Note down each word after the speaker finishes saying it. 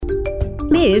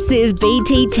This is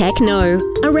BT Techno,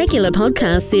 a regular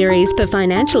podcast series for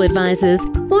financial advisors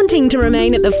wanting to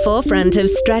remain at the forefront of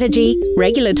strategy,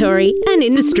 regulatory and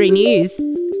industry news.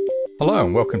 Hello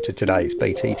and welcome to today's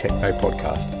BT Techno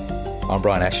podcast. I'm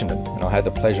Brian Ashenden and I have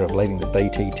the pleasure of leading the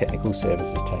BT Technical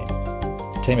Services team,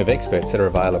 a team of experts that are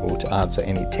available to answer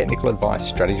any technical advice,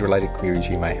 strategy-related queries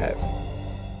you may have.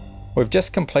 We've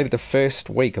just completed the first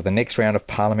week of the next round of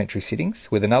parliamentary sittings,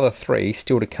 with another 3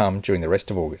 still to come during the rest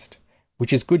of August,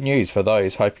 which is good news for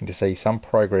those hoping to see some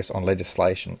progress on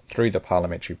legislation through the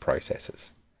parliamentary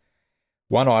processes.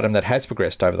 One item that has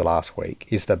progressed over the last week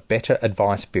is the Better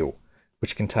Advice Bill,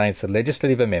 which contains the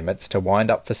legislative amendments to wind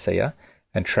up FSEA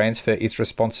and transfer its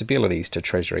responsibilities to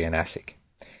Treasury and ASIC.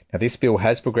 Now, this bill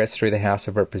has progressed through the House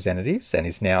of Representatives and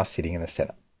is now sitting in the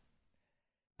Senate.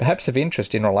 Perhaps of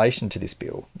interest in relation to this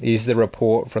bill is the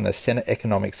report from the Senate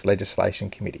Economics Legislation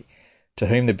Committee, to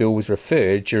whom the bill was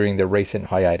referred during the recent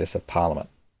hiatus of Parliament.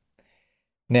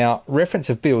 Now, reference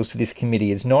of bills to this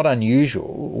committee is not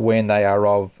unusual when they are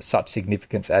of such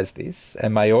significance as this,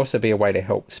 and may also be a way to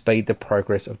help speed the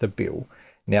progress of the bill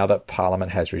now that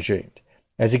Parliament has resumed,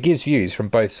 as it gives views from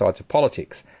both sides of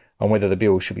politics on whether the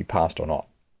bill should be passed or not.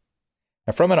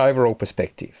 Now, from an overall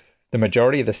perspective, the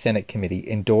majority of the Senate committee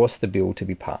endorsed the bill to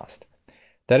be passed.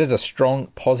 That is a strong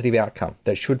positive outcome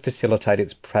that should facilitate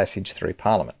its passage through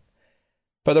Parliament.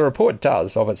 But the report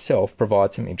does, of itself,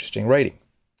 provide some interesting reading.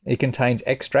 It contains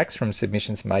extracts from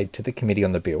submissions made to the committee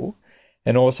on the bill,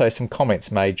 and also some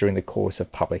comments made during the course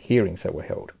of public hearings that were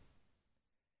held.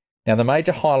 Now, the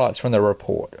major highlights from the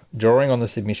report, drawing on the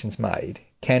submissions made,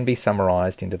 can be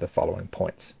summarised into the following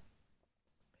points.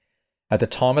 At the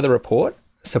time of the report,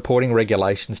 supporting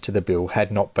regulations to the bill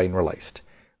had not been released,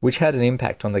 which had an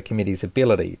impact on the committee's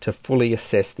ability to fully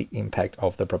assess the impact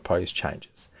of the proposed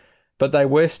changes, but they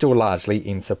were still largely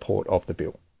in support of the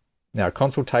bill. Now, a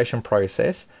consultation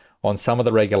process on some of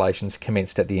the regulations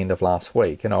commenced at the end of last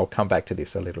week, and I'll come back to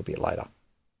this a little bit later.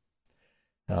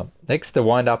 Next, the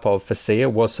wind-up of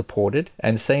FSEA was supported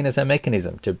and seen as a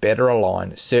mechanism to better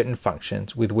align certain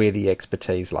functions with where the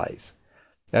expertise lays.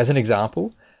 As an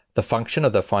example, the function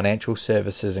of the Financial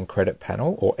Services and Credit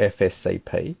Panel, or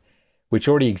FSCP, which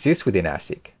already exists within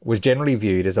ASIC, was generally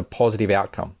viewed as a positive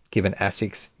outcome given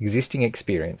ASIC's existing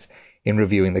experience in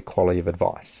reviewing the quality of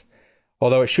advice.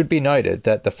 Although it should be noted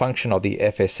that the function of the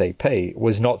FSCP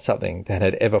was not something that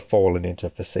had ever fallen into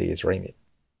FSEA's remit.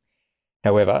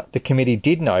 However, the committee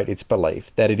did note its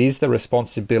belief that it is the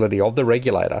responsibility of the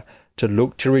regulator to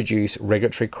look to reduce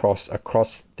regulatory costs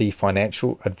across the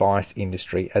financial advice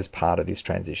industry as part of this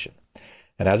transition.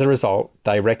 And as a result,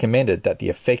 they recommended that the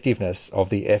effectiveness of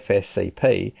the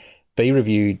FSCP be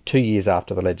reviewed 2 years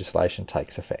after the legislation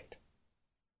takes effect.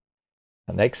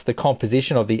 And next, the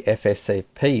composition of the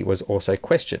FSCP was also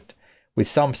questioned, with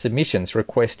some submissions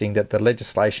requesting that the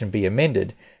legislation be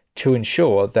amended to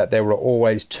ensure that there were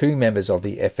always 2 members of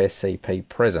the FSCP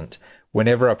present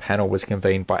whenever a panel was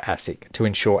convened by ASIC to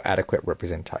ensure adequate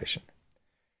representation.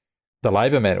 The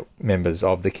Labor members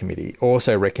of the committee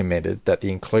also recommended that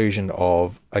the inclusion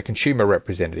of a consumer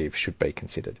representative should be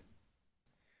considered.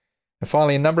 And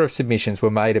finally, a number of submissions were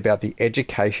made about the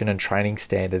education and training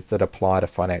standards that apply to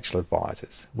financial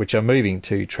advisors, which are moving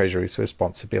to Treasury's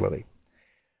responsibility.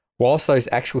 Whilst those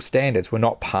actual standards were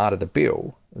not part of the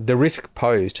bill, the risk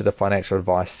posed to the financial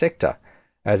advice sector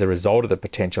as a result of the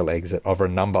potential exit of a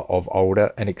number of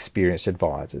older and experienced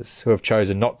advisors who have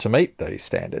chosen not to meet these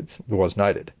standards was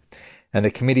noted, and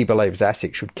the committee believes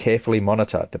ASIC should carefully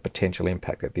monitor the potential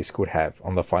impact that this could have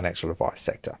on the financial advice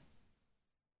sector.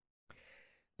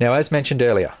 Now, as mentioned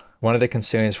earlier, one of the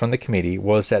concerns from the committee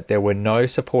was that there were no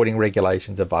supporting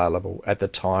regulations available at the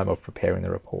time of preparing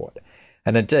the report,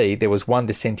 and indeed there was one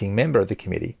dissenting member of the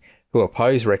committee who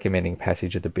opposed recommending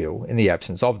passage of the bill in the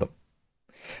absence of them.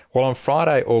 Well, on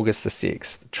Friday, August the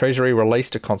 6th, Treasury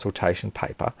released a consultation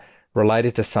paper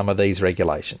related to some of these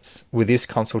regulations, with this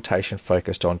consultation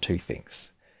focused on 2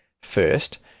 things.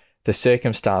 First, the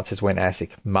circumstances when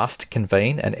ASIC must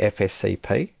convene an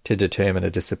FSCP to determine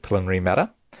a disciplinary matter,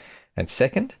 and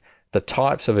second, the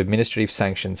types of administrative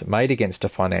sanctions made against a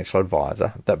financial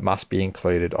advisor that must be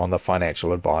included on the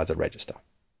Financial Advisor Register.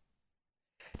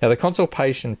 Now, the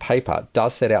consultation paper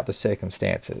does set out the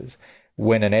circumstances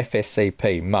when an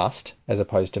FSCP must, as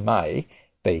opposed to may,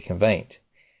 be convened,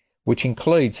 which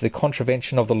includes the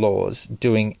contravention of the laws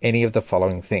doing any of the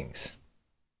following things: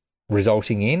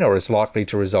 resulting in or is likely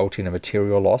to result in a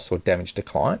material loss or damage to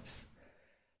clients,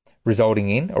 resulting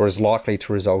in or is likely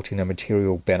to result in a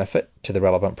material benefit to the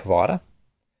relevant provider,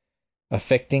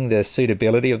 affecting the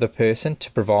suitability of the person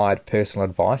to provide personal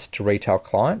advice to retail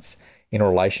clients in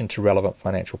relation to relevant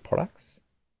financial products,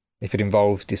 if it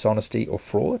involves dishonesty or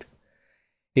fraud,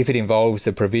 if it involves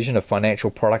the provision of financial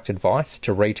product advice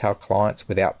to retail clients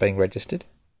without being registered,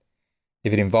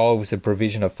 if it involves the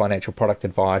provision of financial product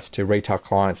advice to retail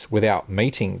clients without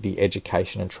meeting the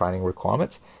education and training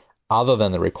requirements, other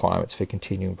than the requirements for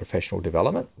continuing professional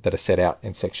development that are set out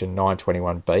in Section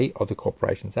 921B of the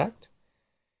Corporations Act,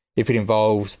 if it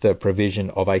involves the provision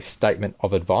of a statement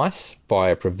of advice by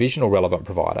a provisional relevant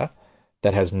provider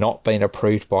that has not been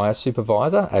approved by a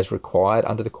supervisor as required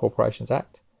under the Corporations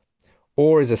Act,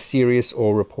 or is a serious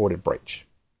or reported breach.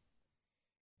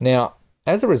 Now,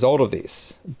 as a result of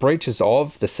this, breaches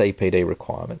of the CPD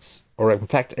requirements, or in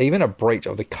fact even a breach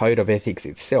of the Code of Ethics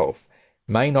itself,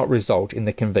 may not result in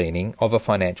the convening of a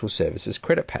financial services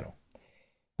credit panel,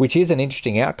 which is an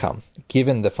interesting outcome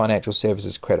given the Financial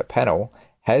Services Credit Panel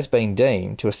has been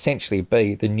deemed to essentially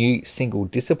be the new single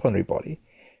disciplinary body,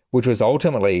 which was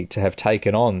ultimately to have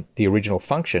taken on the original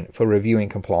function for reviewing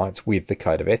compliance with the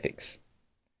Code of Ethics.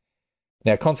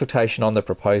 Now, consultation on the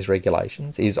proposed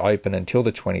regulations is open until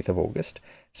the 20th of August,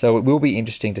 so it will be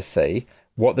interesting to see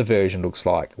what the version looks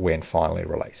like when finally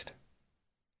released.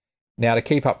 Now, to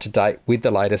keep up to date with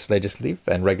the latest legislative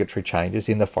and regulatory changes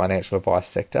in the financial advice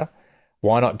sector,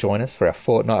 why not join us for our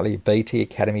fortnightly BT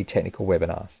Academy technical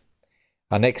webinars?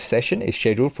 Our next session is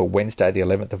scheduled for Wednesday the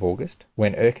 11th of August,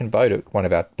 when Erkan Boduk, one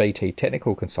of our BT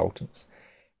technical consultants,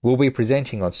 will be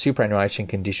presenting on superannuation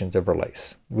conditions of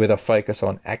release, with a focus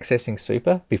on accessing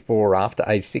super before or after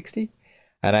age 60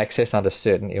 and access under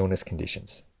certain illness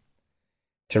conditions.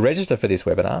 To register for this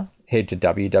webinar, head to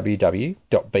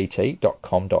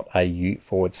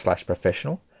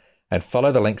www.bt.com.au/professional and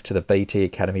follow the links to the BT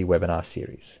Academy webinar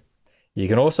series. You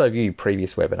can also view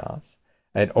previous webinars,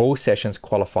 and all sessions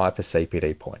qualify for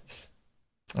CPD points.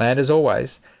 And as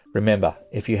always, remember,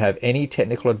 if you have any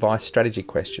technical advice strategy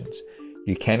questions,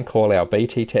 you can call our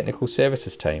BT Technical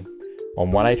Services team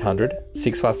on 1800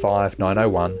 655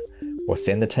 901 or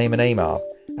send the team an email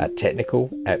at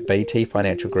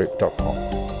technical@btfinancialgroup.com.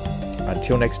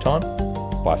 Until next time,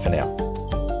 bye for now.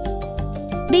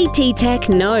 BT Tech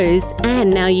knows, and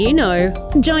now you know.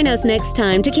 Join us next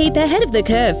time to keep ahead of the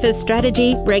curve for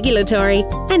strategy, regulatory,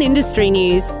 and industry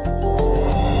news.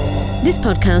 This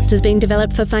podcast has been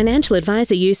developed for financial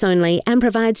advisor use only and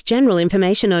provides general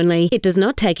information only. It does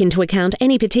not take into account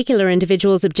any particular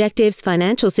individual's objectives,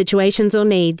 financial situations, or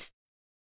needs.